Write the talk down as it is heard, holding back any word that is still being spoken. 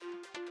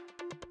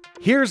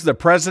Here's the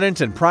president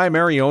and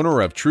primary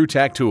owner of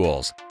TruTech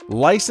Tools,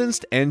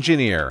 licensed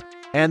engineer,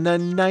 and the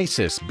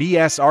nicest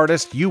BS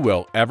artist you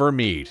will ever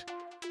meet,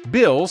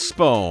 Bill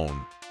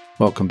Spohn.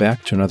 Welcome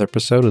back to another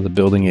episode of the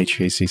Building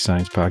HVAC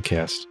Science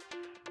podcast.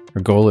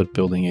 Our goal at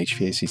Building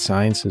HVAC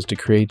Science is to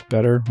create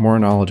better, more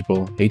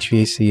knowledgeable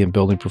HVAC and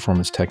building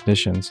performance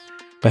technicians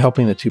by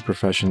helping the two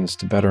professions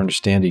to better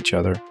understand each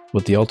other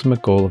with the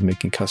ultimate goal of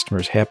making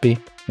customers happy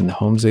in the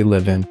homes they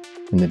live in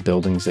and the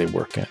buildings they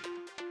work in.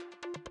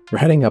 We're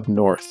heading up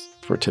north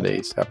for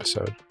today's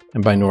episode,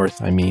 and by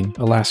north I mean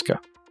Alaska.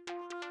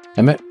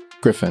 I met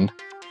Griffin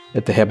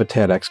at the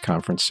Habitat X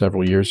conference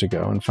several years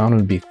ago and found him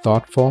to be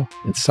thoughtful,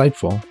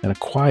 insightful, and a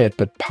quiet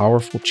but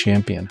powerful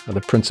champion of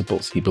the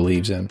principles he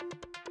believes in.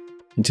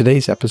 In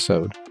today's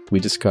episode, we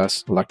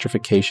discuss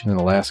electrification in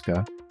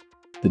Alaska,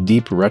 the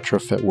deep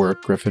retrofit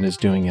work Griffin is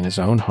doing in his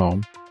own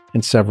home,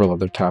 and several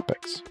other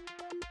topics.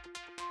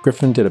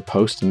 Griffin did a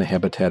post in the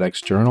Habitat X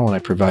journal, and I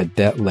provide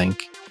that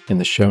link in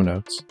the show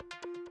notes.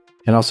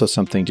 And also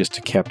something just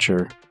to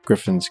capture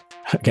Griffin's,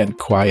 again,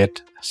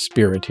 quiet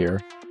spirit here.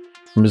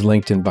 From his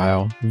LinkedIn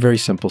bio, a very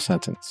simple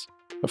sentence: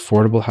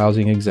 affordable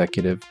housing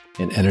executive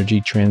and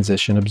energy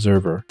transition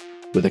observer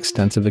with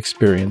extensive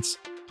experience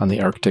on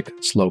the Arctic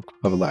slope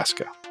of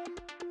Alaska.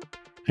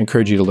 I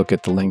encourage you to look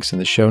at the links in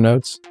the show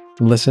notes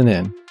and listen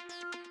in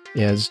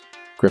as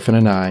Griffin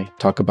and I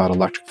talk about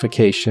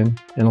electrification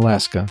in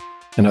Alaska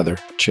and other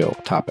chill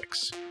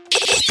topics.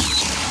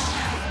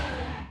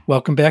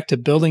 Welcome back to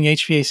Building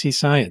HVAC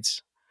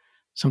Science.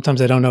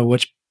 Sometimes I don't know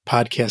which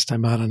podcast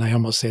I'm on and I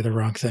almost say the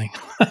wrong thing.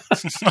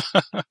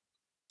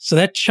 So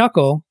that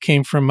chuckle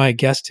came from my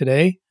guest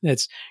today.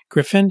 It's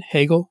Griffin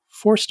Hagel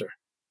Forster.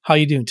 How are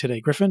you doing today,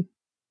 Griffin?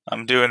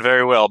 I'm doing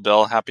very well,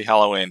 Bill. Happy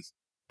Halloween.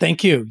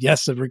 Thank you.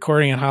 Yes, the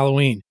recording on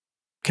Halloween.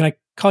 Can I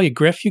call you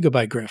Griff? You go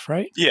by Griff,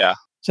 right? Yeah.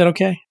 Is that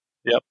okay?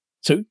 Yep.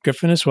 So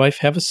Griff and his wife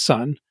have a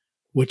son.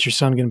 What's your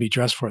son going to be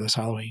dressed for this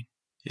Halloween?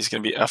 He's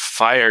going to be a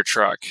fire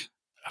truck.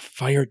 A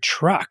fire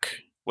truck?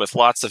 With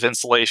lots of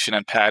insulation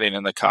and padding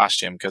in the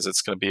costume because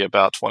it's going to be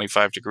about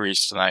 25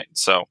 degrees tonight.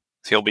 So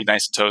he'll be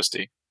nice and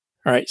toasty.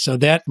 All right. So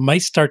that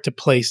might start to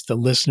place the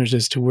listeners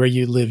as to where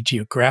you live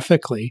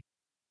geographically.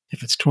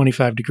 If it's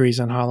 25 degrees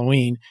on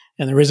Halloween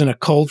and there isn't a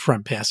cold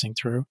front passing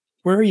through.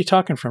 Where are you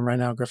talking from right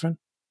now, Griffin?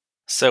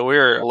 So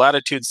we're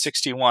latitude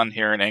 61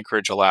 here in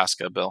Anchorage,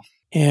 Alaska, Bill.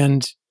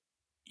 And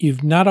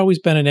you've not always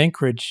been in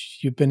Anchorage.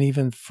 You've been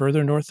even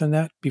further north than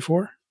that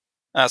before?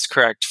 That's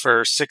correct.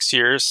 For 6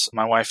 years,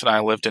 my wife and I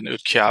lived in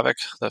Utqiagvik,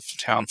 the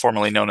town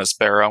formerly known as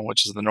Barrow,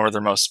 which is the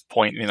northernmost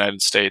point in the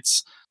United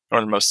States,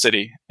 northernmost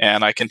city.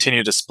 And I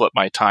continue to split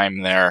my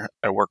time there.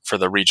 I work for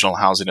the Regional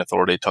Housing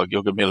Authority,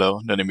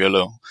 Tagyogamilo,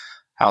 Nunimulu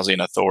Housing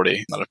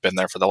Authority, that I've been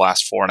there for the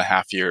last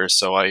 4.5 years.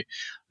 So I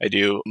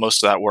do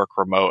most of that work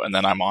remote, and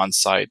then I'm on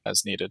site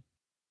as needed.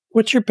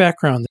 What's your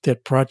background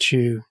that brought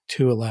you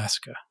to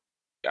Alaska?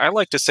 I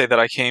like to say that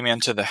I came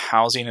into the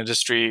housing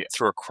industry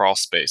through a crawl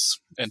space.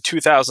 In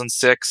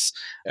 2006,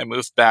 I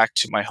moved back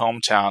to my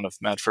hometown of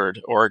Medford,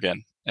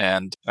 Oregon,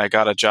 and I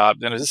got a job.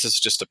 And this is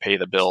just to pay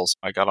the bills.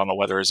 I got on a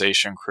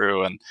weatherization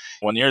crew, and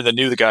when you're the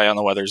new guy on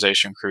the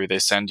weatherization crew, they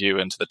send you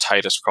into the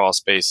tightest crawl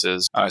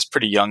spaces. I was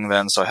pretty young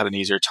then, so I had an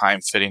easier time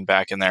fitting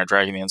back in there,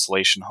 dragging the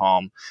insulation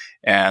home.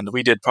 And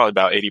we did probably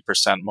about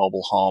 80%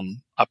 mobile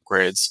home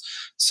upgrades.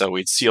 So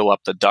we'd seal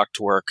up the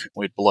ductwork,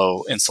 we'd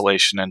blow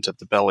insulation into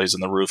the bellies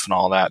and the roof and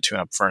all that, tune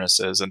up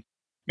furnaces. And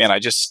man,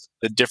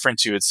 the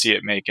difference you would see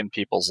it make in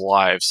people's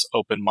lives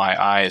opened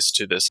my eyes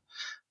to this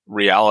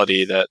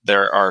reality that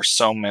there are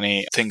so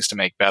many things to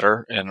make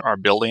better in our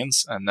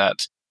buildings, and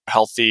that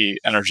healthy,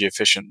 energy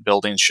efficient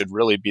buildings should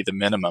really be the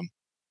minimum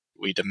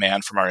we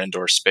demand from our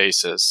indoor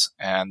spaces.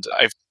 And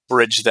I've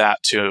bridged that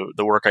to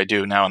the work I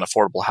do now in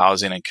affordable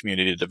housing and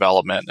community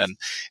development, and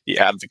the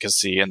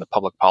advocacy and the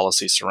public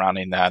policy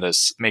surrounding that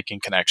is making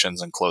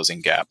connections and closing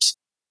gaps.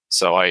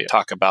 So I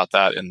talk about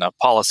that in the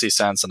policy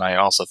sense, and I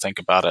also think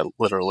about it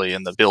literally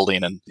in the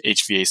building and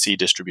HVAC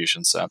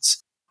distribution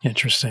sense.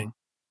 Interesting.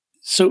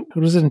 So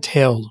what does it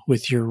entail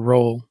with your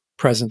role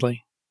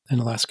presently in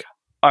Alaska?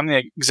 I'm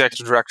the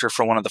executive director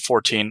for one of the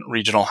 14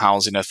 regional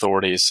housing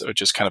authorities,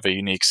 which is kind of a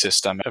unique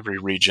system. Every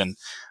region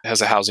has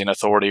a housing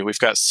authority. We've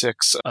got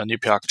 6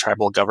 Nupiaq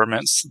tribal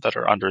governments that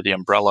are under the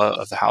umbrella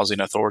of the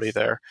housing authority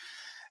there.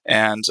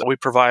 And we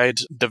provide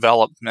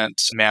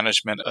development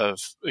management of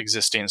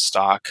existing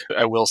stock.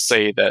 I will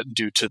say that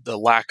due to the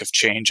lack of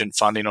change in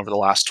funding over the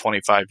last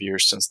 25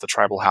 years since the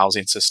tribal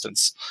housing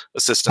assistance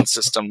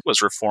system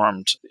was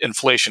reformed,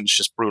 inflation's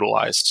just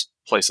brutalized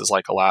places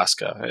like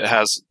Alaska. It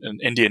has in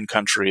Indian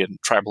country and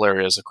tribal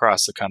areas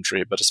across the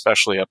country, but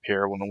especially up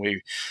here when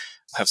we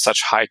have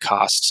such high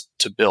costs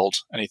to build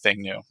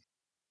anything new.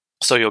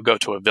 So you'll go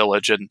to a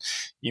village and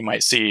you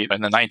might see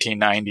in the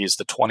 1990s,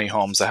 the 20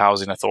 homes the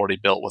housing authority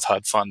built with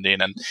HUD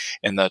funding. And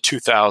in the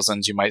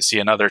 2000s, you might see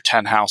another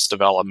 10 house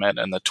development.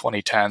 In the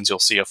 2010s, you'll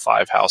see a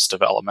 5 house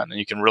development. And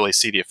you can really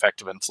see the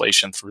effect of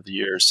inflation through the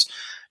years,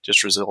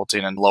 just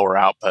resulting in lower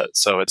output.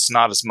 So it's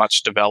not as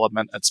much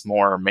development. It's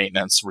more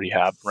maintenance,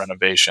 rehab,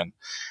 renovation.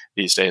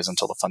 these days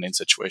until the funding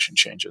situation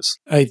changes.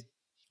 I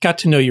got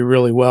to know you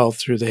really well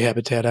through the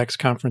Habitat X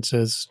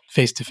conferences,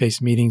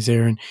 face-to-face meetings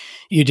there. And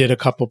you did a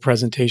couple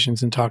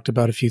presentations and talked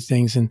about a few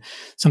things. And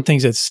some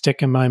things that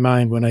stick in my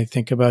mind when I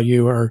think about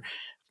you are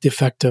the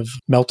effect of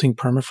melting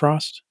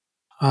permafrost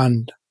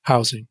on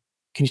housing.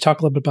 Can you talk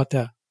a little bit about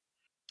that?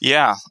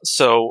 Yeah.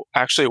 So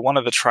actually, one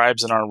of the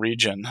tribes in our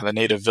region, the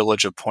native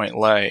village of Point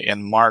Lay,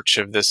 in March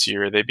of this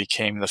year, they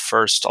became the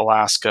first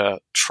Alaska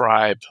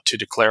tribe to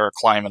declare a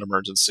climate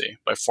emergency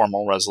by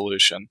formal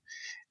resolution.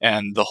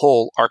 And the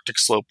whole Arctic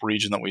slope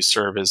region that we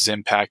serve is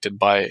impacted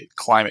by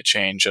climate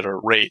change at a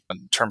rate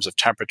in terms of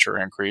temperature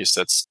increase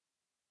that's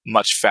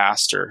much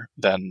faster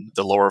than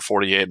the lower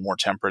 48 more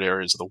temperate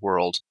areas of the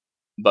world.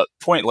 But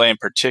Point Lay in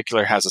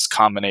particular has this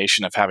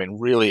combination of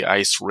having really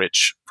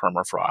ice-rich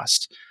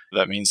permafrost.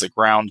 That means the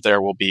ground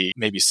there will be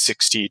maybe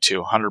 60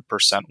 to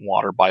 100%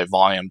 water by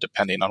volume,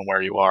 depending on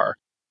where you are.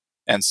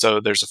 And so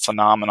there's a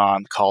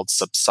phenomenon called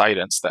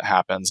subsidence that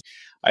happens.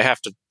 I have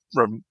to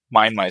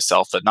remind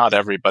myself that not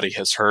everybody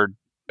has heard.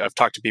 I've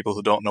talked to people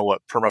who don't know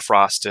what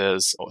permafrost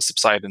is, what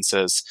subsidence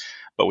is,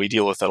 but we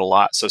deal with it a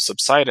lot. So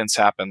subsidence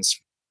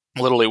happens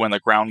literally when the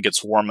ground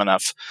gets warm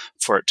enough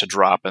for it to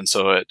drop. And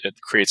so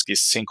it creates these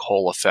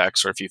sinkhole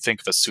effects, or if you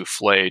think of a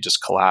souffle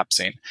just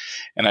collapsing.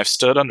 And I've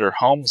stood under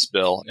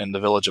Holmesville in the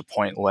village of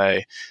Point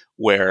Lay,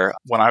 where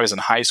when I was in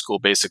high school,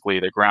 basically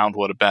the ground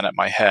would have been at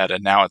my head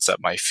and now it's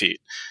at my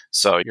feet.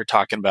 So you're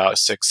talking about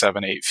 6,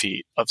 7, 8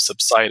 feet of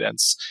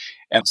subsidence.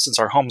 And since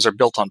our homes are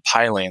built on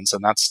pilings,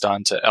 and that's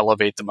done to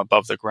elevate them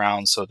above the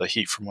ground so the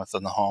heat from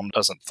within the home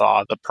doesn't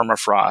thaw the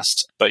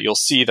permafrost, but you'll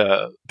see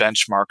the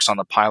benchmarks on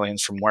the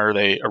pilings from where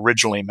they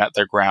originally met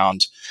their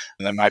ground,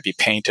 and they might be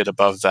painted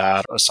above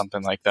that or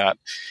something like that.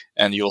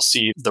 And you'll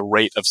see the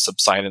rate of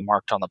subsidence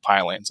marked on the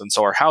pilings. And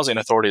so our housing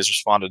authorities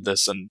responded to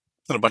this in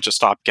a bunch of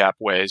stopgap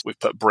ways. We've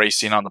put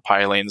bracing on the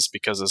pilings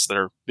because as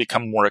they're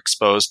become more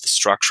exposed, the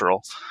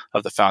structural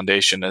of the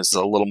foundation is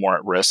a little more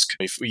at risk.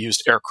 We've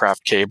used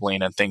aircraft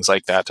cabling and things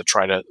like that to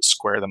try to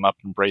square them up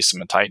and brace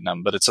them and tighten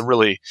them. But it's a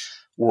really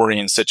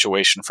worrying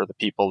situation for the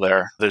people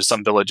there. There's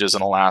some villages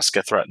in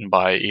Alaska threatened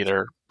by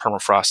either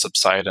permafrost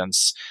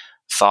subsidence,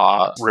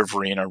 thaw,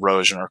 riverine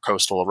erosion, or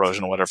coastal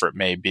erosion, whatever it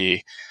may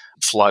be,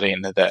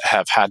 flooding that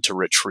have had to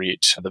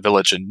retreat. The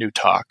village in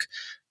Newtok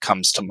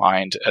comes to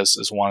mind as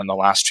one in the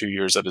last 2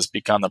 years that has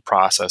begun the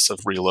process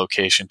of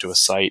relocation to a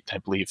site, I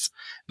believe,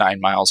 9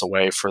 miles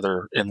away,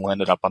 further inland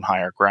and up on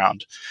higher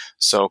ground.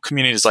 So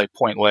communities like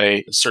Point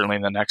Lay, certainly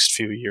in the next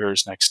few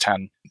years, next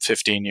 10,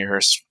 15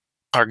 years,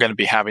 are going to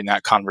be having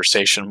that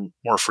conversation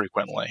more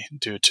frequently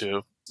due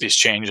to these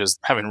changes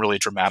having really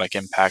dramatic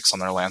impacts on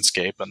their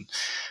landscape, and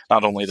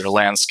not only their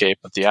landscape,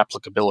 but the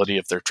applicability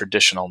of their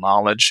traditional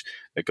knowledge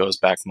that goes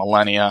back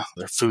millennia,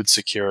 their food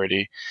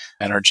security,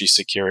 energy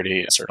security,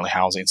 and certainly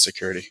housing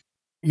security.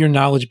 Your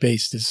knowledge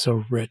base is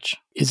so rich.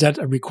 Is that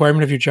a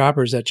requirement of your job,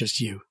 or is that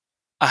just you?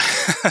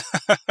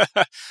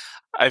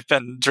 I've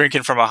been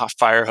drinking from a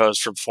fire hose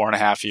for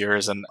 4.5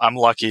 years, and I'm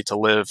lucky to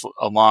live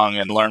along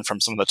and learn from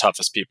some of the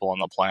toughest people on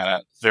the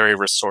planet. Very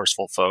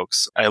resourceful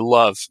folks. I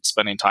love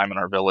spending time in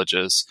our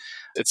villages.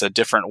 It's a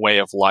different way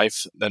of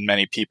life than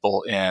many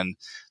people in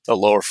the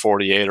lower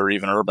 48 or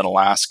even urban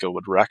Alaska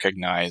would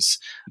recognize.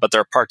 But there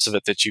are parts of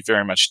it that you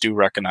very much do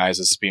recognize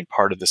as being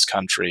part of this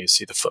country. You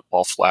see the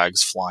football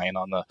flags flying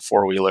on the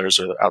four-wheelers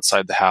or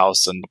outside the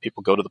house, and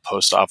people go to the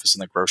post office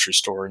and the grocery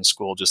store and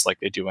school just like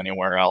they do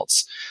anywhere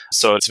else.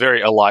 So it's very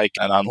alike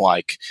and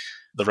unlike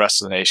the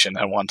rest of the nation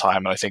at one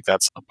time. And I think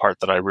that's a part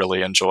that I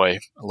really enjoy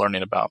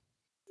learning about.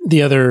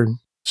 The other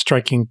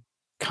striking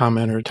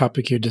comment or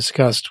topic you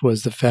discussed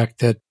was the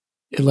fact that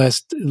at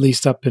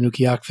least up in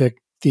Utqiagvik,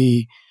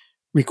 the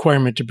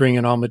requirement to bring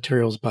in all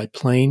materials by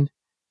plane,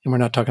 and we're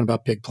not talking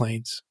about big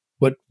planes.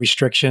 What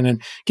restriction,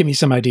 and give me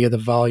some idea of the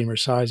volume or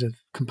size of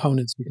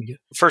components we can get.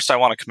 First, I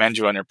want to commend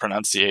you on your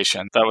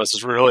pronunciation. That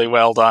was really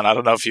well done. I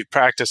don't know if you've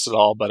practiced at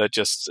all, but it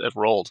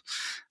rolled.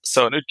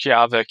 So in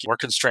Utqiagvik, we're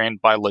constrained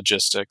by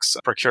logistics,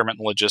 procurement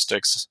and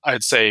logistics.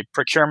 I'd say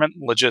procurement,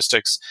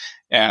 logistics,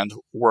 and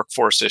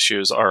workforce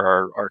issues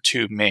are our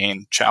two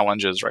main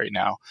challenges right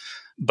now.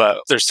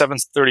 But there's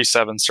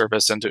 737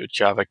 service into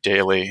Utqiagvik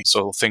daily,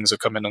 so things will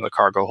come into the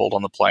cargo hold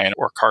on the plane,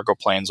 or cargo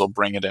planes will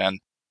bring it in.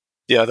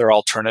 The other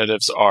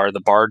alternatives are the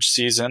barge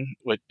season,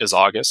 which is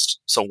August.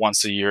 So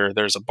once a year,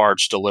 there's a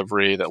barge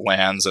delivery that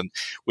lands, and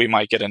we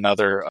might get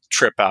another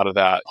trip out of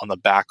that on the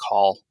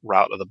backhaul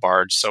route of the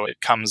barge. So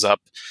it comes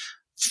up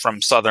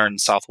from southern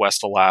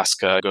southwest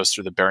Alaska, goes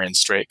through the Bering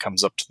Strait,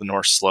 comes up to the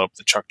North Slope,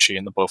 the Chukchi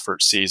and the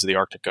Beaufort Seas of the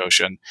Arctic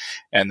Ocean,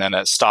 and then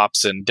it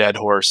stops in Dead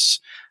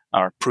Horse,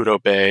 or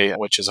Prudhoe Bay,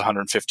 which is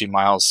 150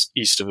 miles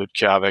east of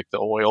Utqiagvik, the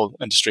oil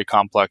industry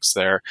complex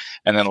there,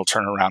 and then it'll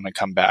turn around and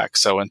come back.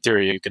 So in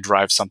theory, you could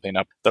drive something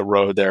up the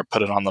road there,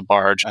 put it on the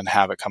barge, and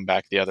have it come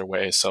back the other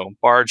way. So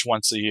barge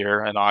once a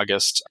year in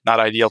August. Not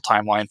ideal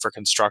timeline for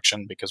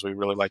construction because we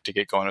really like to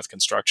get going with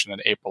construction in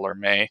April or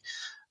May.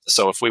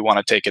 So if we want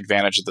to take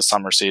advantage of the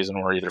summer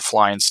season, we're either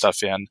flying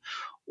stuff in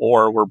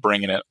or we're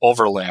bringing it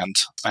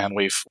overland. And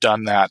we've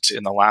done that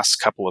in the last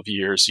couple of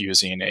years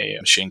using a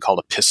machine called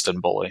a piston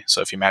bully.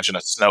 So if you imagine a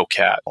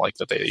snowcat, like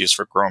that they use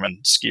for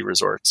Grumman ski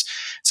resorts,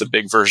 it's a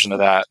big version of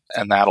that.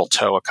 And that'll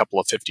tow a couple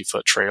of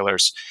 50-foot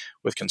trailers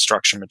with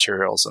construction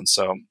materials. And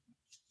so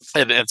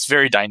it's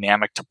very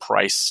dynamic to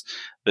price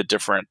the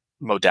different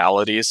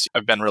modalities.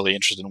 I've been really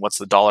interested in what's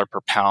the dollar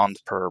per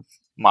pound per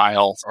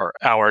mile or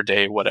hour,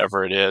 day,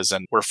 whatever it is.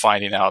 And we're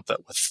finding out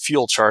that with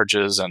fuel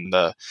charges and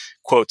the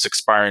quotes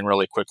expiring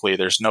really quickly,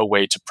 there's no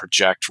way to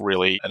project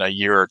really in a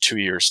year or 2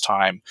 years'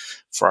 time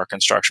for our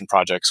construction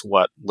projects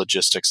what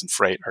logistics and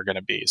freight are going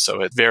to be.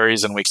 So it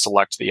varies, and we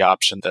select the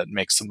option that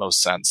makes the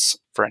most sense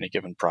for any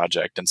given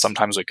project. And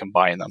sometimes we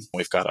combine them.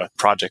 We've got a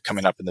project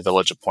coming up in the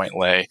village of Point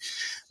Lay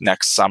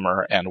next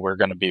summer, and we're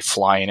going to be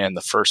flying in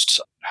the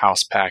first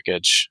house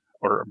package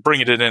or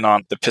bringing it in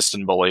on the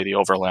piston bully, the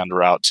overland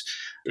route,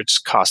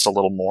 which costs a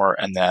little more,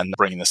 and then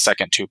bringing the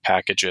second 2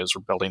 packages.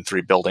 We're building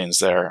 3 buildings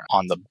there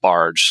on the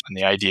barge. And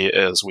the idea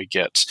is we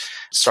get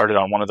started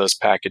on one of those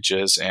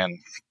packages in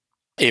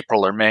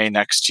April or May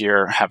next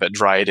year, have it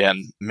dried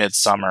in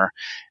midsummer,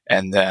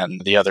 and then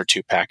the other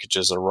 2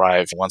 packages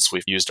arrive once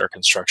we've used our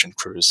construction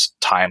crews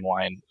time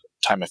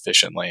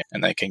efficiently,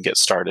 and they can get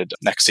started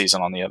next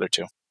season on the other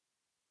 2.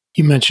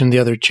 You mentioned the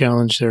other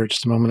challenge there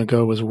just a moment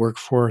ago was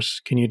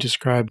workforce. Can you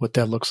describe what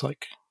that looks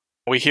like?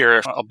 We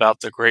hear about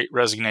the great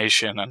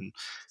resignation and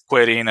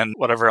quitting and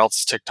whatever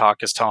else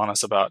TikTok is telling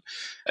us about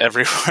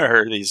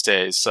everywhere these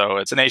days. So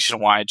it's a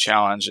nationwide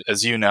challenge.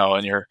 As you know,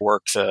 in your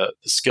work, the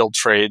skilled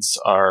trades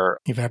are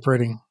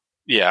evaporating.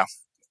 Yeah.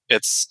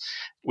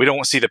 We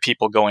don't see the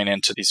people going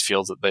into these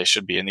fields that they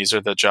should be. And these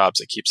are the jobs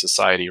that keep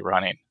society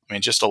running. I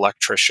mean, just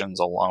electricians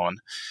alone.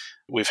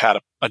 We've had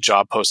a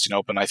job posting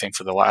open, I think,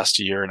 for the last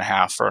year and a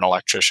half for an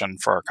electrician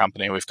for our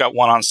company. We've got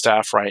one on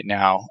staff right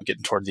now,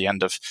 getting toward the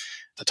end of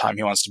the time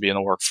he wants to be in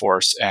the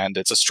workforce, and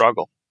it's a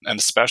struggle. And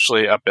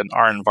especially up in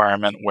our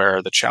environment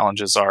where the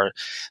challenges are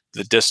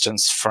the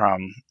distance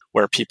from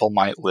where people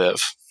might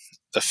live,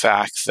 the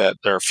fact that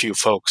there are few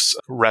folks,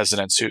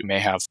 residents who may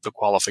have the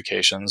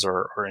qualifications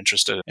or are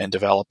interested in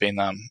developing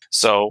them.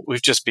 So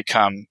we've just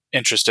become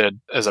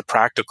interested as a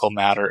practical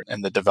matter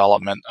in the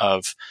development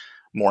of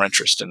more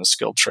interest in the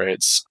skilled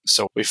trades.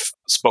 So we've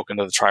spoken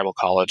to the tribal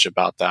college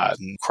about that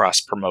and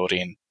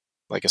cross-promoting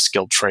like a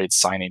skilled trades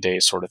signing day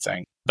sort of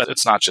thing. But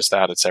it's not just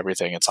that, it's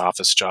everything. It's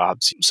office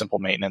jobs, simple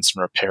maintenance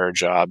and repair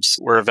jobs.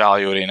 We're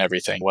evaluating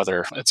everything,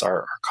 whether it's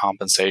our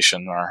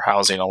compensation, our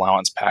housing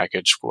allowance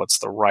package, what's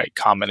the right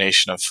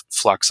combination of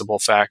flexible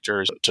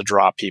factors to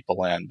draw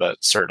people in, but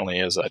certainly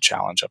is a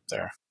challenge up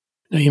there.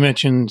 Now, you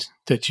mentioned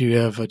that you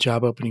have a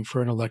job opening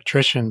for an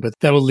electrician, but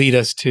that will lead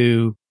us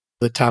to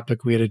the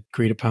topic we had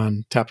agreed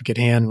upon. Topic at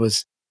hand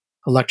was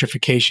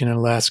electrification in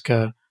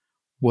Alaska.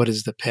 What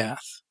is the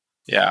path?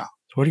 Yeah.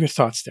 What are your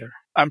thoughts there?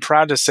 I'm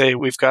proud to say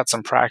we've got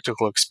some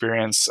practical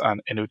experience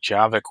in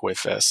Utqiagvik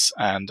with this,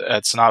 and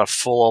it's not a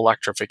full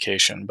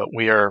electrification, but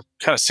we are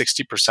kind of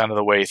 60% of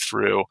the way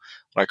through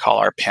what I call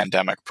our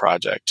pandemic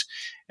project.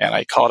 And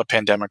I call it a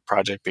pandemic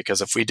project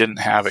because if we didn't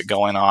have it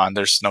going on,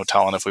 there's no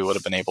telling if we would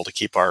have been able to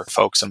keep our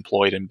folks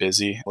employed and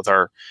busy. With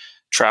our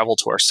travel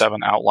to our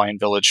 7 outlying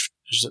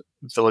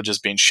villages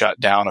being shut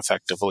down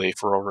effectively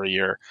for over a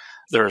year,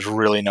 there's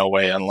really no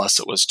way, unless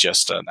it was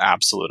just an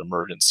absolute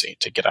emergency,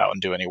 to get out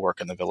and do any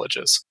work in the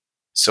villages.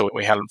 So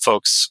we had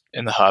folks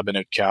in the hub in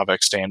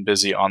Utqiagvik staying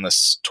busy on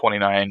this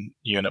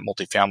 29-unit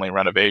multifamily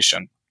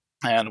renovation.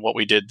 And what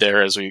we did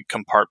there is we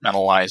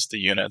compartmentalized the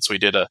units. We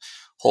did a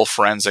whole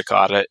forensic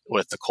audit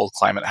with the Cold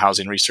Climate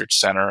Housing Research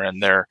Center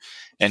and their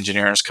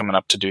engineers coming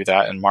up to do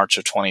that in March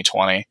of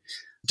 2020.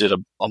 Did a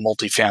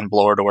multi-fan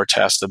blower door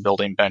test, the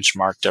building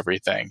benchmarked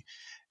everything,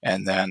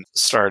 and then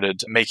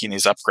started making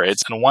these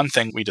upgrades. And one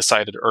thing we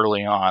decided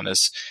early on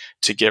is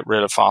to get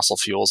rid of fossil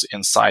fuels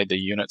inside the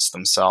units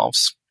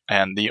themselves.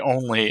 And the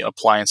only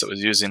appliance that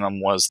was using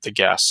them was the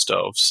gas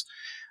stoves.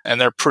 And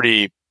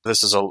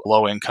this is a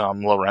low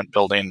income, low rent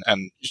building,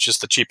 and it's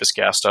just the cheapest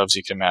gas stoves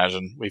you can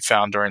imagine. We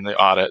found during the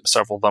audit,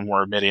 several of them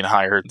were emitting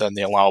higher than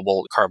the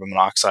allowable carbon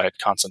monoxide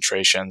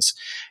concentrations.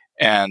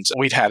 And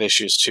we'd had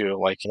issues too,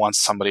 like once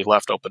somebody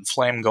left open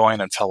flame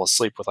going and fell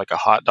asleep with like a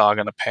hot dog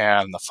in a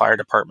pan, and the fire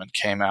department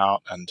came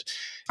out. And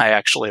I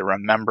actually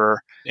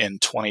remember in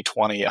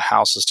 2020, a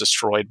house was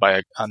destroyed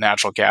by a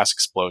natural gas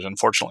explosion.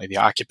 Fortunately, the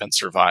occupant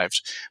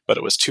survived, but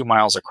it was 2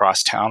 miles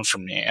across town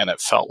from me, and it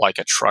felt like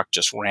a truck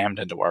just rammed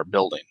into our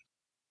building.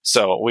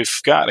 So we've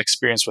got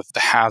experience with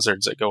the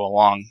hazards that go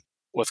along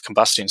with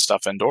combusting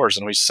stuff indoors.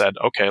 And we said,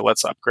 okay,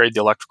 let's upgrade the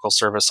electrical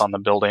service on the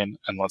building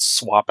and let's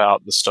swap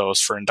out the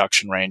stoves for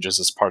induction ranges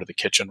as part of the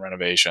kitchen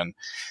renovation.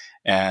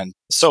 And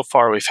so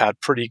far, we've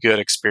had pretty good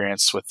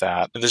experience with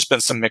that. There's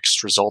been some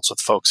mixed results with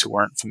folks who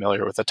weren't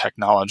familiar with the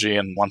technology.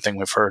 And one thing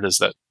we've heard is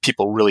that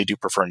people really do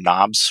prefer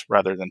knobs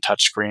rather than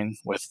touchscreen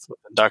with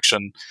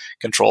induction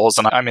controls.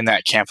 And I'm in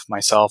that camp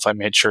myself. I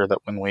made sure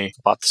that when we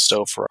bought the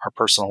stove for our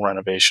personal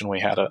renovation,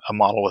 we had a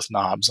model with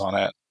knobs on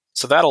it.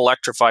 So that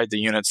electrified the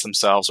units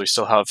themselves. We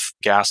still have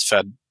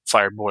gas-fed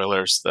fire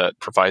boilers that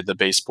provide the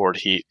baseboard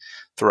heat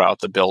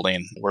throughout the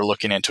building. We're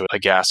looking into a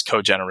gas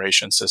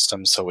cogeneration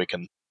system so we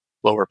can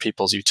lower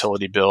people's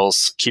utility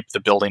bills, keep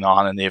the building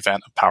on in the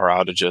event of power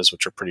outages,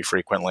 which are pretty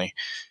frequently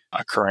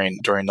occurring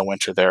during the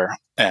winter there,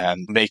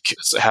 and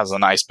has a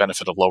nice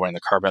benefit of lowering the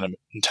carbon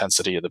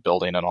intensity of the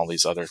building and all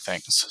these other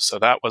things. So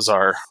that was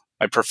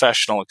my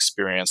professional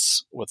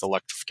experience with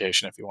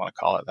electrification, if you want to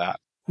call it that.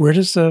 Where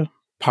does the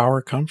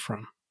power come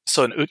from?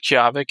 So in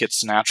Utqiagvik,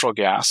 it's natural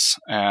gas,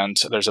 and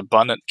there's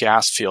abundant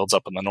gas fields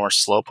up on the north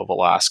slope of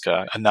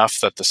Alaska, enough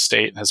that the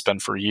state has been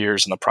for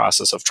years in the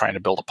process of trying to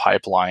build a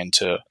pipeline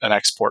to an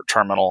export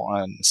terminal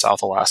in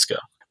South Alaska.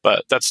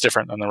 But that's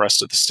different than the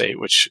rest of the state,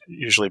 which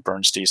usually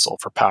burns diesel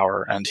for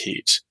power and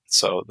heat.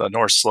 So the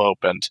North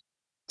Slope and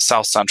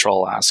South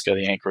Central Alaska,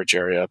 the Anchorage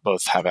area,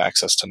 both have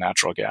access to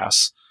natural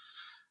gas.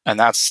 And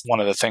that's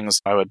one of the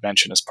things I would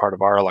mention as part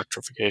of our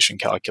electrification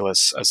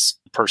calculus, as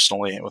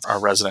personally with our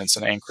residents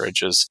in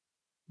Anchorage, is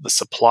the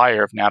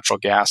supplier of natural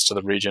gas to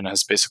the region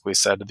has basically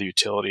said to the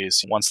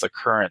utilities, once the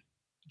current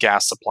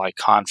gas supply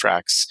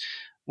contracts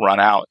run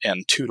out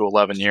in 2 to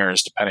 11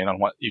 years, depending on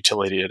what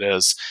utility it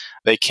is,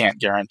 they can't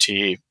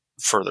guarantee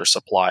further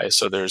supply.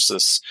 So there's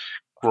this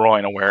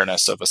growing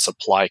awareness of a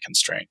supply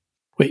constraint.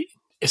 Wait,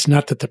 it's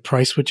not that the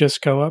price would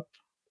just go up?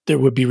 There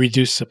would be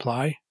reduced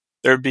supply?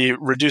 There'd be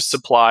reduced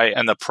supply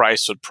and the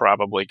price would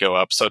probably go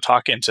up. So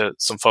talking to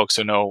some folks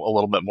who know a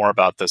little bit more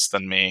about this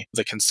than me,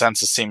 the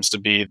consensus seems to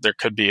be there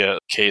could be a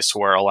case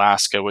where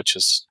Alaska, which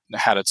has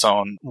had its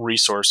own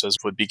resources,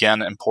 would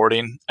begin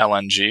importing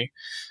LNG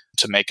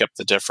to make up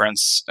the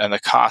difference. And the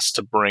cost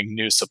to bring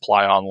new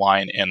supply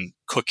online in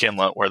Cook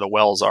Inlet, where the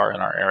wells are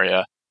in our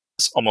area,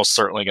 is almost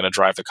certainly going to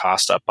drive the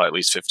cost up by at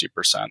least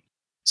 50%.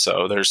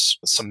 So there's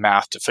some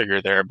math to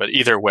figure there. But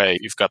either way,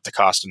 you've got the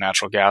cost of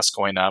natural gas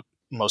going up.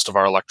 Most of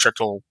our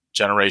electrical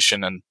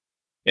generation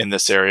in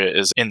this area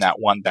is in that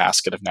one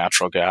basket of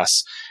natural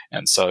gas.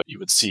 And so you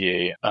would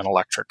see an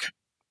electric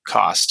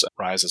cost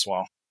rise as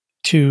well.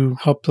 To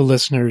help the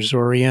listeners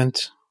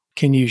orient,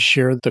 can you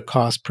share the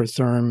cost per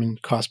therm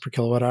and cost per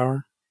kilowatt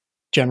hour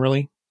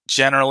generally?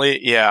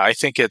 Generally, yeah, I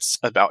think it's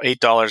about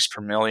 $8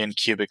 per million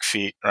cubic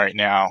feet right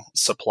now,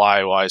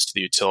 supply-wise to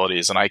the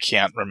utilities. And I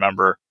can't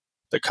remember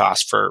the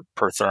cost per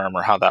therm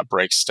or how that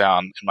breaks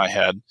down in my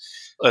head.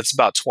 It's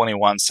about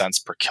 21 cents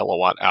per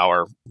kilowatt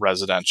hour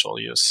residential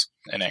use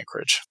in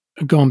Anchorage.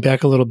 Going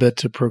back a little bit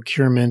to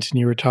procurement, and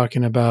you were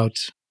talking about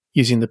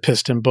using the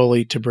piston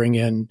bully to bring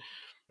in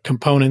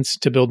components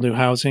to build new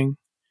housing.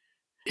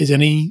 Is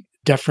any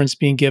deference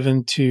being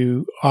given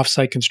to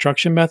offsite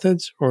construction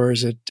methods, or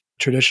is it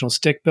traditional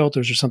stick built, or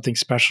is there something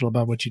special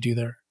about what you do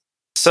there?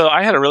 So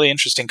I had a really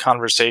interesting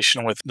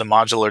conversation with the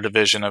modular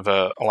division of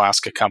a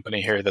Alaska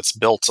company here that's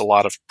built a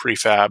lot of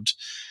prefabbed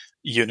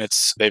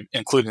units,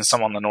 including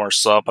some on the North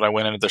Slope. But I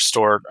went into their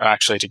store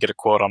actually to get a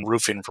quote on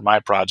roofing for my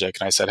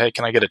project. And I said, hey,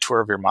 can I get a tour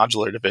of your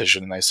modular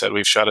division? And they said,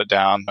 we've shut it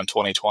down in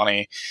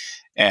 2020.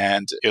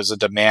 And it was a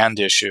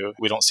demand issue.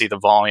 We don't see the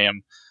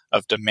volume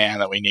of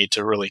demand that we need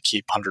to really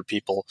keep 100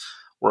 people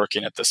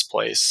working at this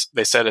place.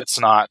 They said it's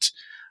not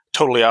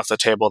totally off the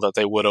table that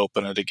they would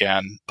open it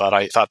again. But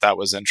I thought that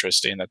was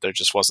interesting that there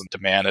just wasn't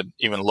demanded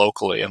even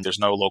locally. And there's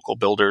no local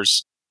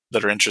builders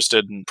that are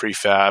interested in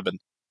prefab, and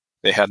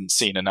they hadn't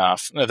seen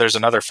enough. There's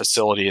another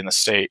facility in the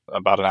state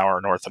about an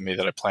hour north of me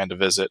that I plan to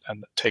visit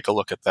and take a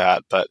look at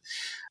that. But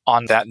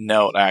on that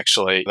note,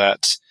 actually,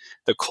 that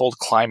the Cold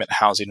Climate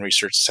Housing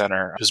Research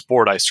Center, whose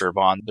board I serve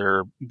on,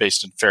 they're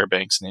based in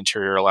Fairbanks in the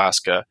interior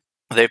Alaska.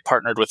 They've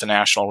partnered with the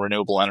National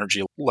Renewable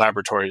Energy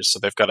Laboratories, so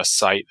they've got a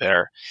site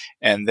there.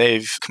 And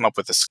they've come up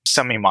with this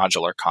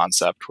semi-modular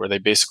concept where they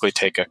basically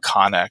take a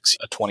Connex,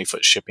 a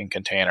 20-foot shipping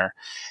container,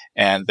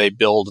 and they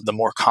build the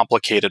more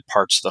complicated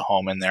parts of the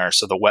home in there.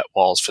 So the wet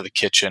walls for the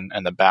kitchen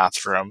and the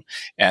bathroom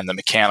and the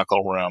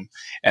mechanical room.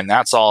 And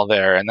that's all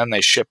there. And then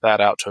they ship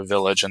that out to a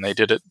village, and they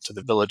did it to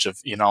the village of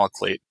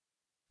Unalakleet.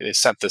 They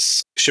sent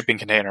this shipping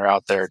container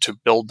out there to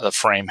build the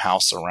frame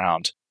house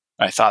around.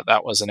 I thought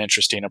that was an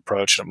interesting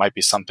approach. It might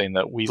be something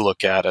that we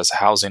look at as a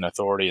housing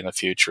authority in the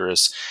future,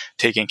 is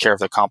taking care of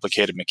the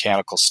complicated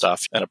mechanical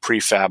stuff in a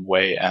prefab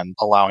way and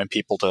allowing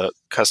people to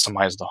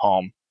customize the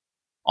home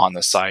on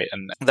the site.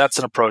 And that's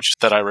an approach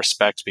that I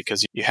respect,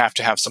 because you have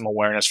to have some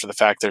awareness for the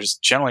fact there's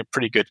generally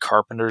pretty good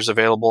carpenters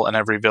available in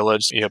every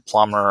village. You have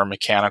plumber or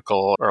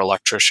mechanical or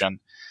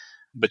electrician,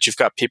 but you've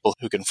got people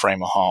who can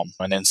frame a home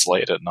and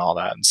insulate it and all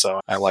that. And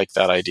so I like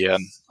that idea,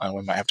 and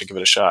we might have to give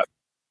it a shot.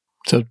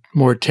 So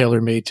more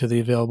tailor-made to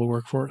the available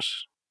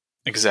workforce.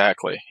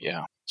 Exactly,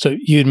 yeah. So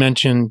you had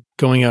mentioned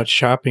going out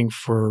shopping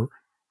for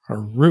a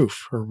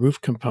roof or roof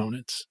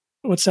components.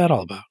 What's that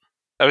all about?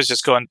 I was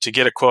just going to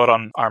get a quote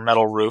on our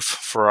metal roof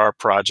for our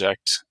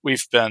project.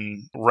 We've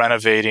been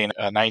renovating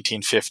a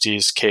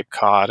 1950s Cape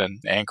Cod and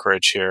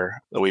Anchorage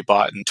here that we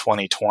bought in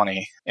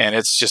 2020. And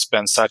it's just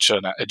been such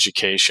an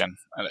education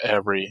at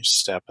every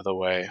step of the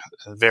way.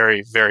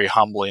 Very, very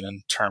humbling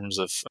in terms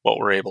of what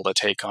we're able to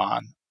take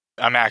on.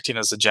 I'm acting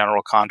as a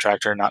general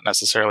contractor, not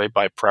necessarily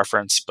by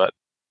preference, but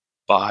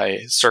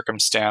by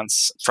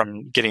circumstance,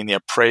 from getting the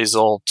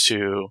appraisal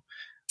to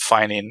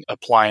finding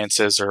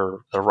appliances or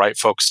the right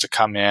folks to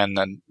come in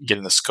and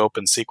getting the scope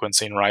and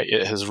sequencing right,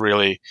 it has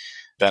really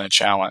been a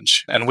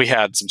challenge. And we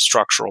had some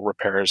structural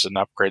repairs and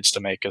upgrades to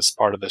make as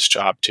part of this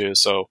job too.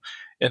 So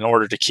in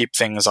order to keep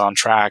things on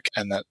track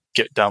and that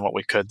get done what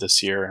we could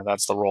this year,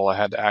 that's the role I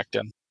had to act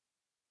in.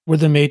 Were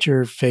the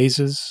major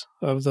phases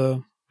of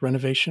the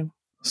renovation?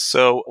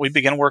 So we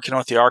began working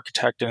with the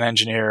architect and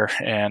engineer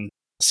in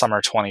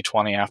summer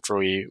 2020 after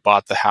we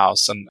bought the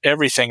house. And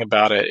everything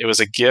about it, it was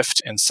a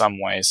gift in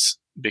some ways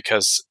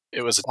because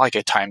it was like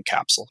a time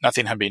capsule.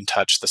 Nothing had been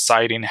touched. The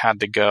siding had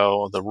to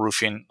go. The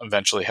roofing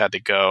eventually had to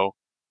go.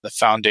 The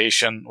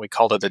foundation, we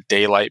called it a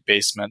daylight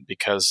basement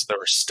because there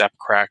were step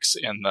cracks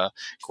in the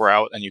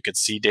grout and you could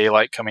see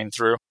daylight coming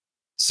through.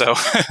 So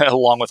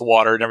along with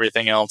water and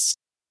everything else,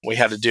 we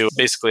had to do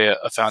basically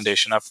a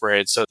foundation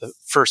upgrade. So the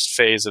first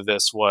phase of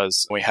this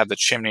was we had the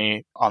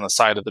chimney on the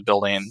side of the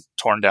building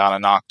torn down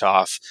and knocked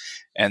off.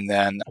 And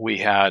then we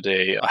had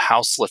a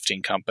house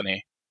lifting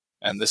company.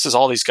 And this is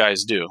all these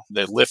guys do.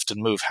 They lift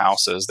and move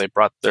houses. They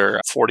brought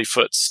their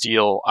 40-foot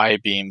steel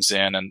I-beams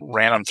in and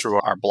ran them through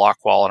our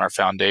block wall and our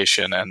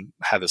foundation and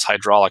had this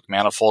hydraulic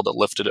manifold that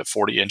lifted it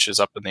 40 inches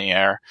up in the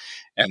air.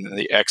 And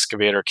the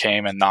excavator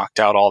came and knocked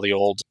out all the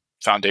old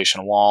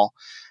foundation wall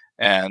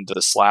and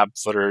the slab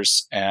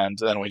footers. And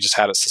then we just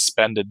had it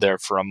suspended there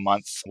for a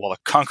month while a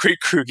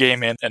concrete crew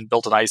came in and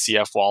built an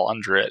ICF wall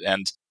under it.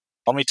 And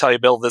let me tell you,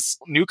 Bill, this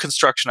new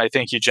construction, I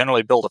think you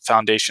generally build a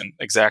foundation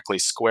exactly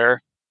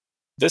square.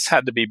 This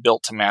had to be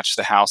built to match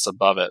the house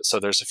above it. So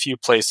there's a few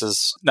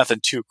places, nothing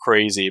too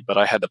crazy, but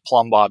I had to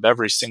plumb bob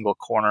every single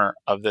corner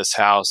of this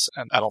house.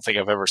 And I don't think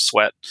I've ever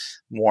sweat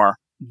more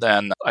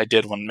than I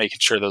did when making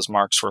sure those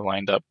marks were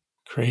lined up.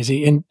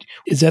 Crazy. And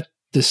is that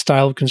the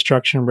style of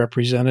construction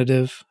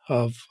representative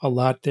of a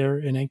lot there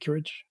in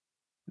Anchorage?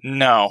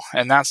 No,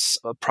 and that's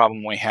a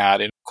problem we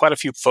had. And quite a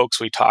few folks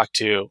we talked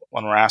to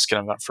when we're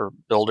asking them for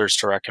builders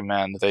to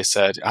recommend, they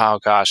said, oh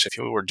gosh, if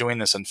you were doing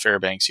this in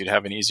Fairbanks, you'd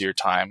have an easier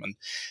time. And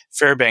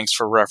Fairbanks,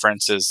 for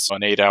reference, is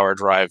an 8-hour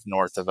drive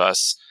north of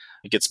us.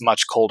 It gets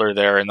much colder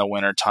there in the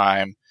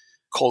wintertime.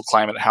 Cold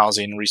Climate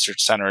Housing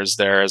Research Center is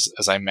there, as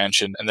I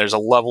mentioned. And there's a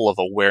level of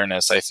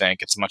awareness, I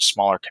think. It's a much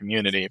smaller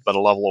community, but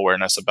a level of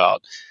awareness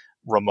about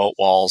remote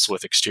walls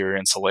with exterior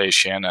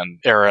insulation and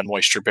air and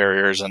moisture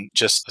barriers and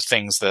just the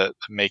things that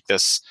make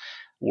this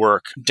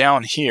work.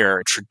 Down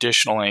here,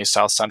 traditionally,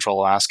 South Central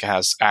Alaska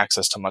has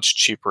access to much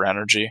cheaper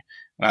energy.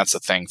 And that's the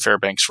thing.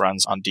 Fairbanks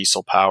runs on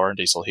diesel power and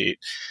diesel heat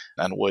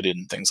and wood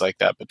and things like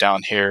that. But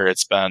down here,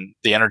 it's been,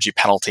 the energy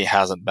penalty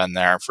hasn't been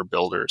there for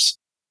builders.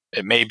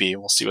 It may be,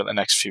 we'll see what the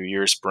next few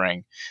years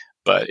bring.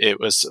 But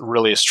it was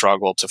really a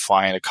struggle to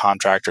find a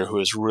contractor who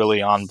is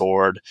really on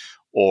board,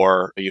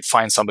 or you'd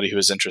find somebody who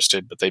was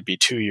interested, but they'd be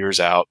 2 years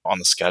out on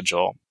the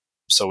schedule.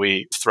 So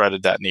we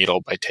threaded that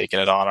needle by taking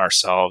it on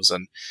ourselves.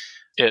 And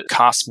it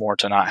costs more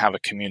to not have a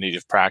community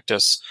of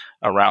practice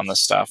around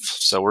this stuff.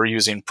 So we're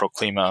using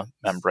Proclima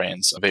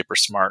membranes, Vapor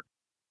Smart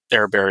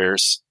air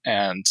barriers.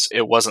 And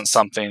it wasn't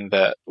something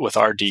that with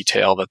our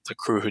detail that the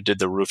crew who did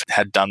the roof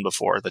had done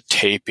before, the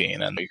taping,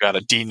 and you got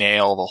to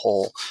denail the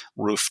whole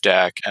roof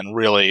deck and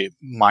really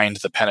mind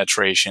the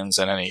penetrations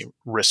and any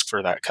risk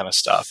for that kind of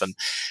stuff. And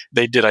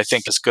they did, I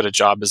think, as good a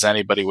job as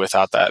anybody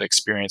without that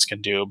experience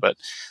can do. But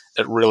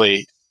it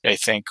really, I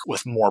think,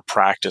 with more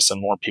practice and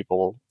more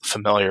people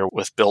familiar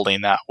with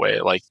building that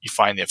way, like you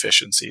find the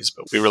efficiencies.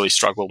 But we really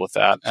struggled with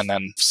that. And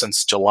then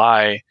since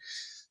July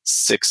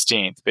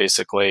 16th,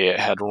 basically, it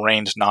had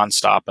rained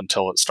nonstop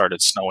until it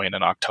started snowing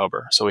in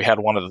October. So we had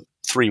one of the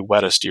 3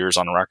 wettest years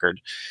on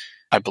record.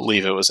 I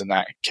believe it was in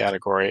that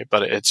category,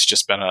 but it's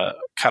just been a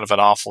kind of an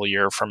awful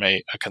year from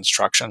a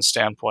construction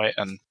standpoint,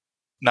 and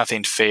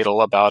nothing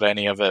fatal about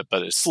any of it,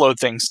 but it slowed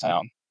things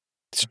down.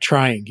 It's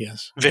trying,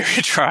 yes.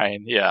 Very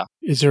trying, yeah.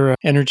 Is there an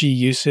energy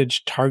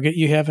usage target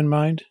you have in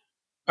mind?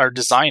 Our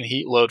design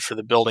heat load for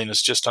the building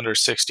is just under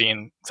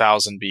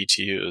 16,000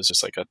 BTUs,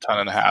 just like a ton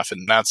and a half,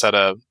 and that's at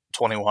a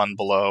 21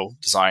 below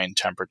design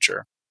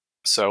temperature.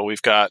 So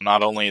we've got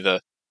not only the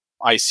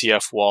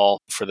ICF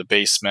wall for the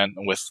basement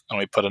and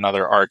we put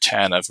another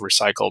R10 of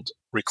recycled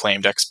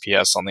reclaimed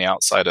XPS on the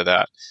outside of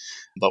that,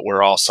 but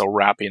we're also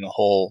wrapping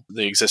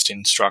the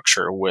existing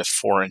structure with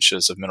 4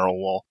 inches of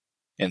mineral wool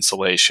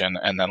insulation.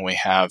 And then we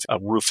have a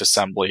roof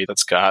assembly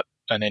that's got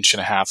 1.5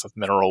 inches of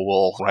mineral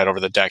wool right over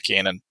the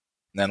decking. And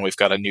then we've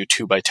got a new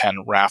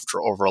 2x10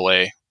 rafter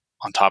overlay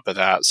on top of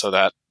that. So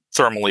that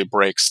thermally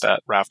breaks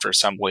that rafter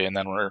assembly, and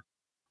then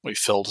we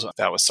filled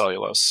that with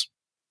cellulose.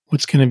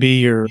 What's going to be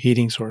your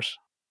heating source?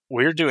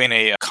 We're doing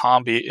a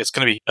combi. It's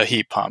going to be a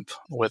heat pump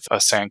with a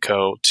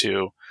Sanco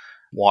 2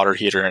 water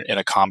heater in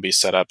a combi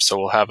setup. So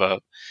we'll have a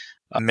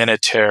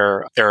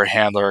Minutair air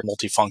handler,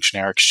 multifunction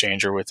air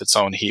exchanger with its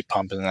own heat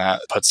pump, and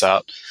that puts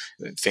out,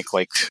 I think,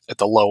 like at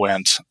the low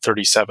end,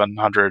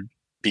 3,700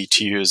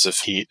 BTUs of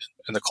heat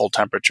in the cold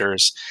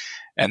temperatures.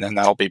 And then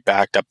that'll be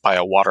backed up by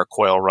a water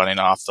coil running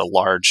off the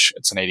large,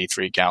 it's an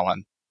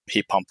 83-gallon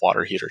heat pump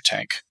water heater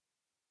tank.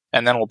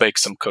 And then we'll bake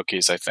some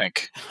cookies, I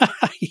think.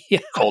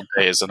 Yeah. Cold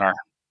days in our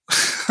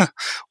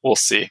we'll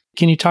see.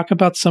 Can you talk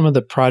about some of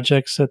the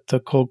projects at the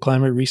Cold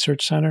Climate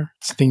Research Center?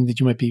 Something that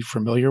you might be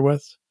familiar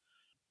with?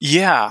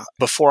 Yeah.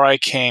 Before I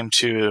came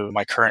to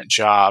my current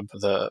job,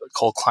 the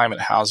Cold Climate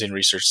Housing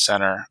Research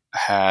Center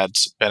had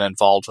been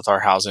involved with our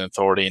housing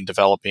authority in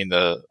developing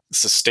the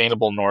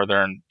Sustainable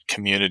Northern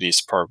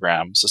Communities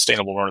program,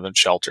 Sustainable Northern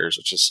Shelters,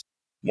 which is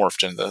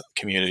morphed into the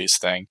communities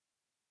thing.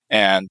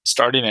 And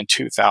starting in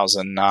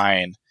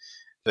 2009,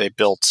 they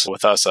built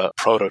with us a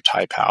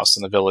prototype house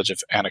in the village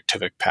of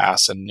Anaktuvuk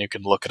Pass, and you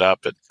can look it up.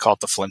 It's called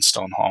the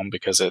Flintstone Home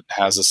because it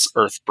has this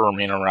earth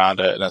berming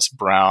around it and this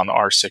brown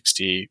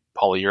R60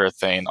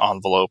 polyurethane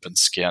envelope and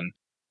skin.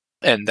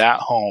 And that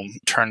home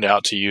turned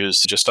out to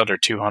use just under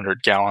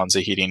 200 gallons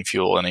of heating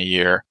fuel in a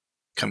year,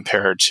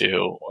 compared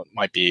to what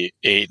might be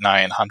 800,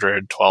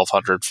 900,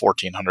 1,200,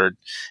 1,400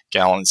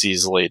 gallons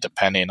easily,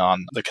 depending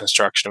on the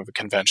construction of a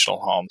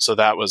conventional home. So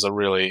that was a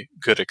really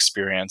good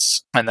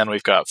experience. And then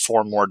we've got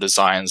 4 more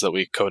designs that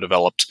we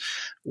co-developed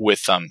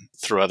with them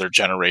through other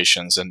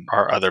generations in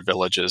our other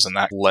villages. And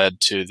that led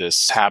to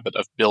this habit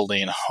of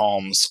building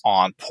homes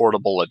on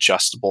portable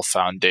adjustable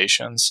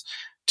foundations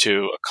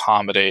to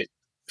accommodate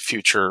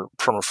future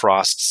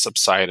permafrost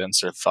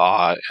subsidence or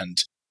thaw.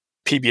 And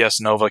PBS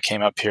Nova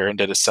came up here and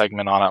did a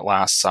segment on it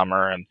last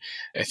summer, and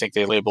I think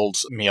they labeled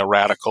me a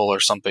radical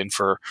or something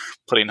for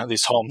putting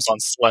these homes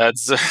on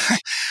sleds.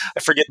 I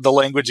forget the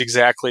language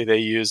exactly they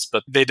used,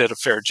 but they did a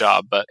fair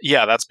job. But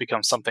yeah, that's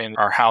become something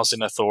our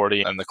housing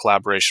authority and the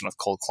collaboration with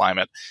Cold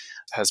Climate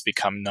has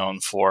become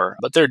known for.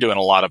 But they're doing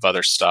a lot of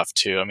other stuff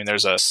too. I mean,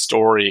 there's a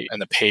story in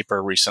the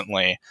paper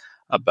recently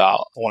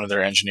about one of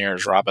their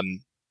engineers, Robin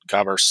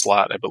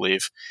Gaber-Slot, I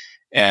believe,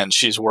 and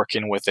she's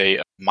working with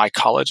a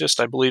mycologist,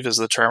 I believe is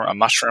the term, a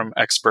mushroom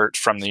expert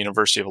from the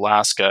University of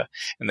Alaska.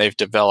 And they've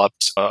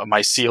developed a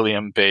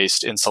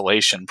mycelium-based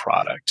insulation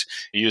product.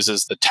 It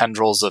uses the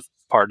tendrils of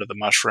part of the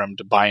mushroom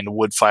to bind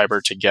wood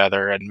fiber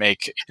together and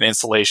make an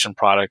insulation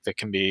product that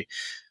can be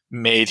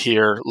made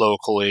here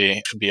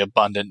locally, can be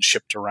abundant,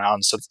 shipped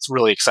around. So it's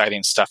really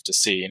exciting stuff to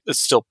see.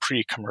 It's still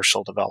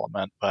pre-commercial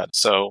development, but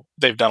so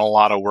they've done a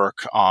lot of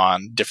work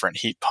on different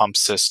heat pump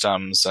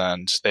systems,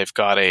 and they've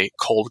got a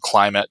cold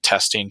climate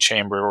testing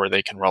chamber where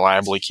they can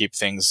reliably keep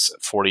things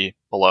 40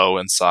 below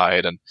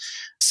inside and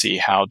see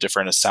how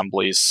different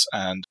assemblies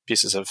and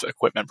pieces of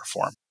equipment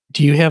perform.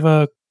 Do you have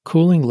a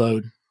cooling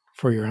load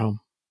for your home?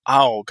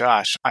 Oh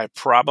gosh, I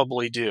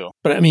probably do.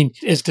 But I mean,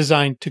 it's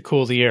designed to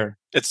cool the air.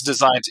 It's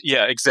designed,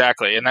 yeah,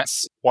 exactly. And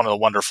that's one of the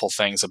wonderful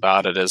things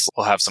about it is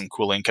we'll have some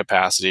cooling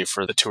capacity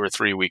for the 2 or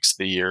 3 weeks of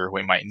the year.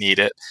 We might need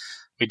it.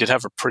 We did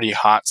have a pretty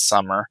hot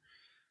summer.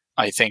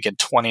 I think in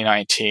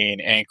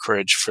 2019,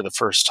 Anchorage for the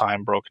first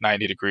time broke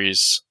 90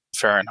 degrees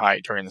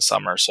Fahrenheit during the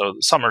summer. So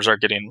the summers are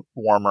getting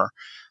warmer.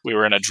 We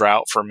were in a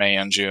drought for May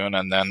and June,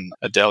 and then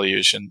a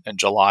deluge in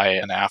July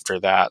and after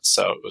that.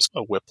 So it was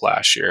a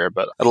whiplash year.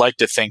 But I'd like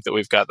to think that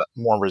we've got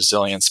more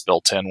resilience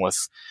built in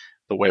with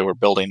the way we're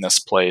building this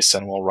place,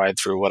 and we'll ride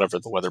through whatever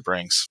the weather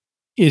brings.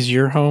 Is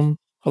your home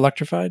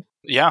electrified?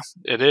 Yeah,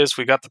 it is.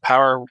 We got the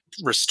power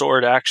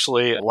restored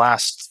actually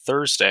last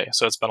Thursday.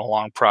 So it's been a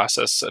long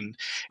process. And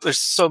there's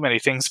so many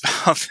things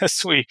about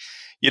this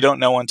you don't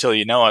know until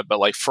you know it. But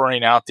like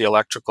furring out the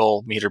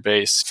electrical meter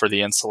base for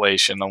the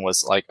insulation and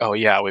was like, oh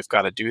yeah, we've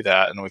got to do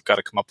that. And we've got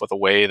to come up with a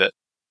way that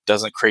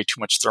doesn't create too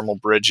much thermal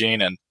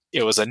bridging. And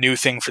it was a new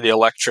thing for the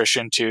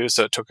electrician too,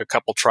 so it took a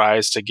couple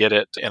tries to get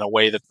it in a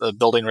way that the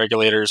building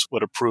regulators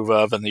would approve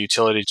of, and the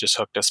utility just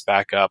hooked us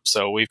back up.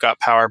 So we've got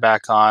power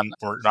back on.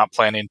 We're not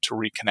planning to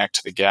reconnect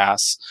to the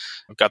gas.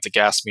 We've got the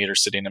gas meter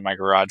sitting in my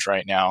garage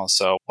right now.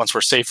 So once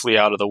we're safely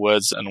out of the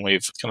woods and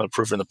we've kind of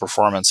proven the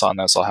performance on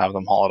this, I'll have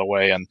them haul it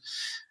away and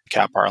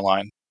cap our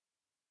line.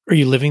 Are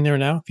you living there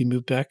now? Have you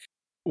moved back?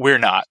 We're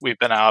not. We've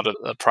been out of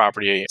the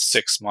property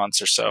 6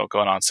 months or so,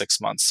 going on 6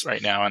 months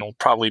right now, and we'll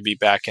probably be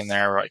back in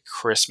there like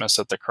Christmas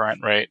at the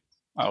current rate.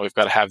 We've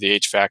got to have the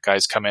HVAC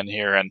guys come in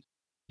here and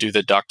do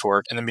the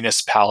ductwork. In the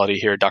municipality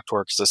here,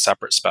 ductwork is a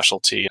separate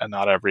specialty, and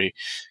not every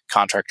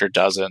contractor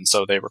does it, and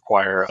so they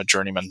require a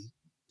journeyman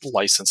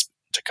license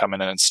to come in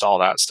and install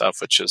that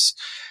stuff, which is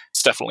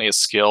it's definitely a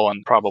skill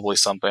and probably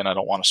something I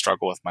don't want to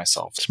struggle with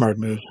myself. Smart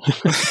move.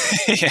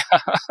 Yeah.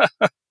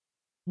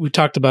 We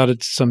talked about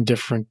it, some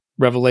different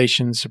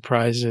revelations,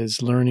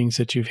 surprises, learnings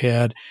that you've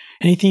had.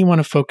 Anything you want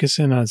to focus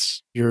in on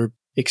your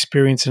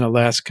experience in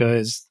Alaska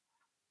is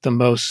the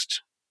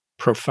most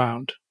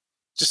profound?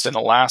 Just in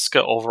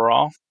Alaska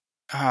overall?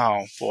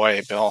 Oh,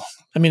 boy, Bill.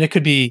 I mean, it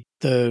could be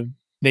the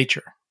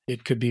nature.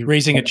 It could be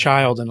raising a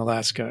child in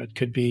Alaska. It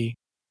could be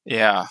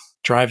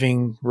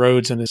driving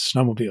roads in a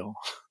snowmobile.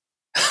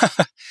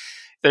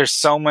 There's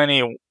so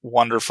many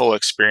wonderful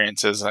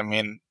experiences. I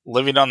mean,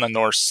 living on the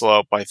North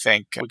Slope, I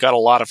think we got a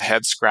lot of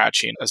head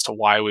scratching as to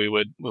why we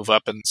would move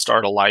up and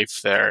start a life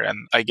there.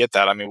 And I get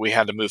that. I mean, we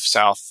had to move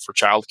south for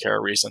childcare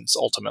reasons,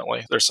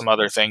 ultimately. There's some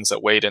other things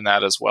that weighed in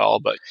that as well,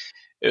 but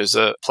it was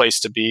a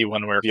place to be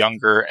when we're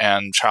younger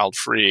and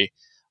child-free,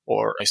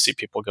 or I see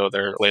people go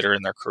there later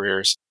in their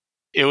careers.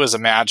 it was a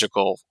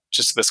magical,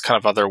 just this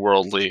kind of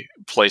otherworldly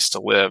place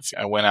to live.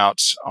 I went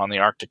out on the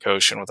Arctic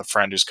Ocean with a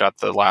friend who's got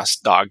the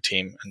last dog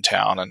team in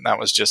town. And that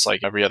was just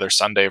like every other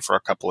Sunday for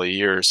a couple of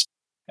years,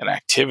 an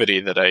activity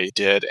that I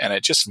did. And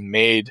it just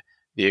made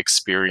the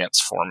experience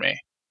for me,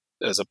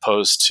 as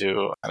opposed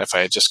to if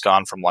I had just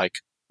gone from like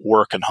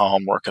work and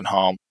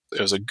home.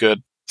 It was a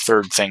good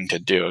third thing to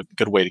do, a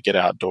good way to get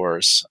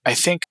outdoors. I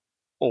think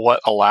what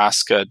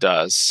Alaska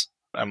does,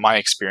 in my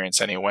experience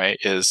anyway,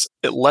 is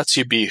it lets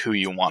you be who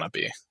you want to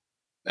be.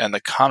 And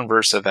the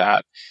converse of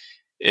that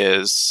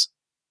is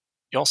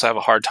you also have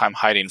a hard time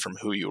hiding from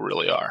who you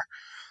really are.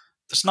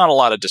 There's not a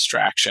lot of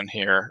distraction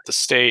here. The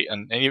state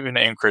and even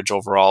Anchorage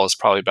overall is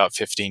probably about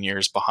 15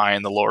 years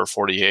behind the lower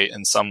 48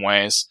 in some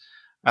ways.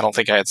 I don't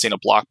think I had seen a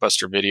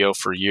Blockbuster video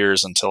for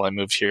years until I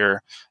moved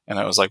here, and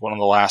it was like one of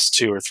the last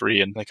 2 or 3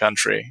 in the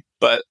country.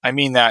 But I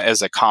mean that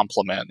as a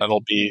compliment.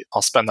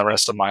 I'll spend the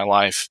rest of my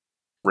life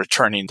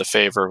returning the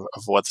favor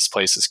of what this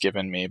place has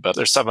given me. But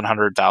there's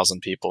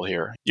 700,000 people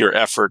here. Your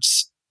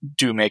efforts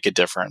do make a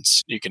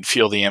difference. You can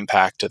feel the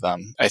impact of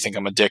them. I think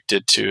I'm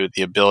addicted to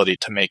the ability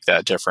to make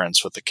that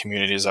difference with the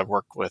communities I've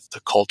worked with, the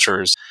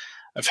cultures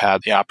I've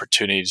had the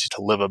opportunity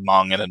to live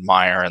among and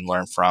admire and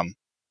learn from.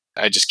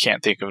 I just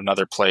can't think of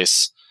another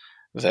place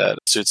that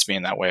suits me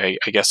in that way.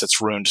 I guess it's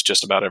ruined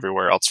just about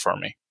everywhere else for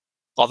me.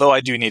 Although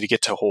I do need to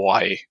get to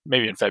Hawaii,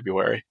 maybe in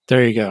February.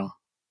 There you go.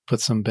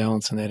 Put some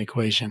balance in that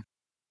equation.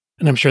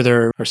 And I'm sure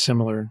there are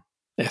similar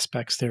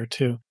aspects there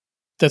too.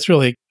 That's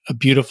really a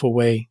beautiful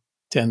way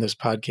to end this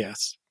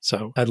podcast.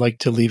 So I'd like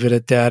to leave it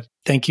at that.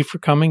 Thank you for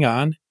coming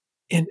on.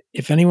 And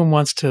if anyone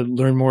wants to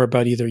learn more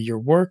about either your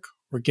work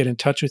or get in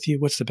touch with you,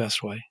 what's the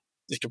best way?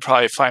 You can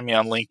probably find me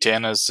on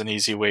LinkedIn as an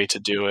easy way to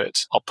do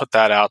it. I'll put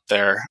that out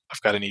there.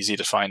 I've got an easy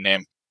to find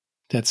name.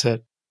 That's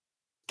it.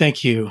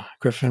 Thank you,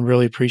 Griffin.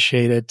 Really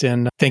appreciate it.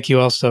 And thank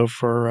you also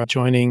for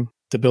joining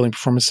the Building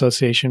Performance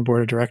Association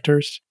Board of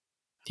Directors.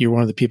 You're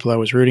one of the people I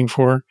was rooting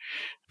for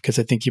because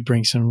I think you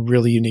bring some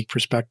really unique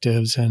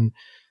perspectives and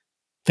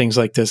things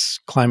like this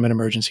climate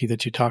emergency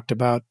that you talked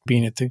about,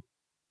 being at the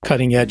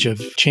cutting edge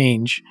of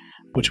change,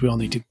 which we all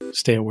need to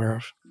stay aware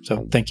of.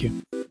 So thank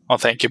you. Well,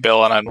 thank you,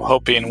 Bill. And I'm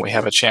hoping we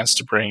have a chance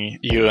to bring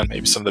you and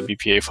maybe some of the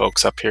BPA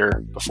folks up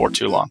here before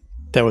too long.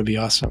 That would be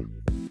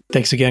awesome.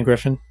 Thanks again,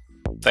 Griffin.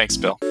 Thanks,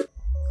 Bill.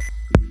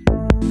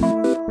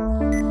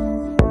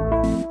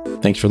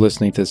 Thanks for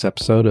listening to this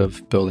episode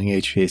of Building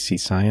HVAC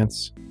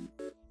Science.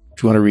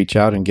 If you want to reach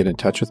out and get in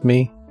touch with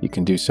me, you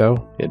can do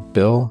so at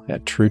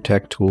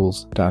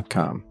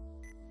bill@trutechtools.com.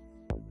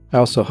 I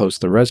also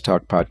host the Res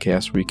Talk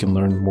podcast, where you can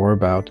learn more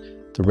about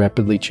the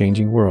rapidly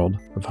changing world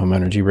of home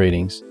energy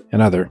ratings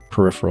and other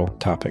peripheral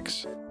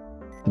topics.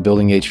 The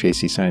Building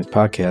HVAC Science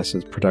podcast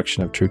is a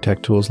production of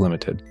TruTech Tools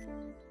Limited.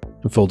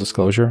 In full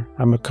disclosure,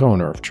 I'm a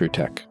co-owner of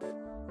TruTech.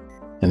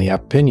 And the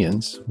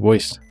opinions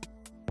voiced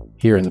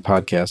here in the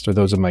podcast are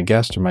those of my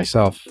guest or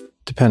myself,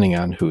 depending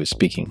on who is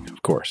speaking,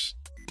 of course.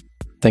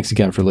 Thanks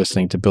again for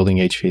listening to Building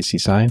HVAC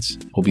Science.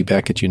 We'll be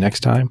back at you next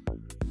time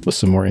with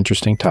some more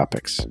interesting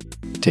topics.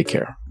 Take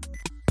care.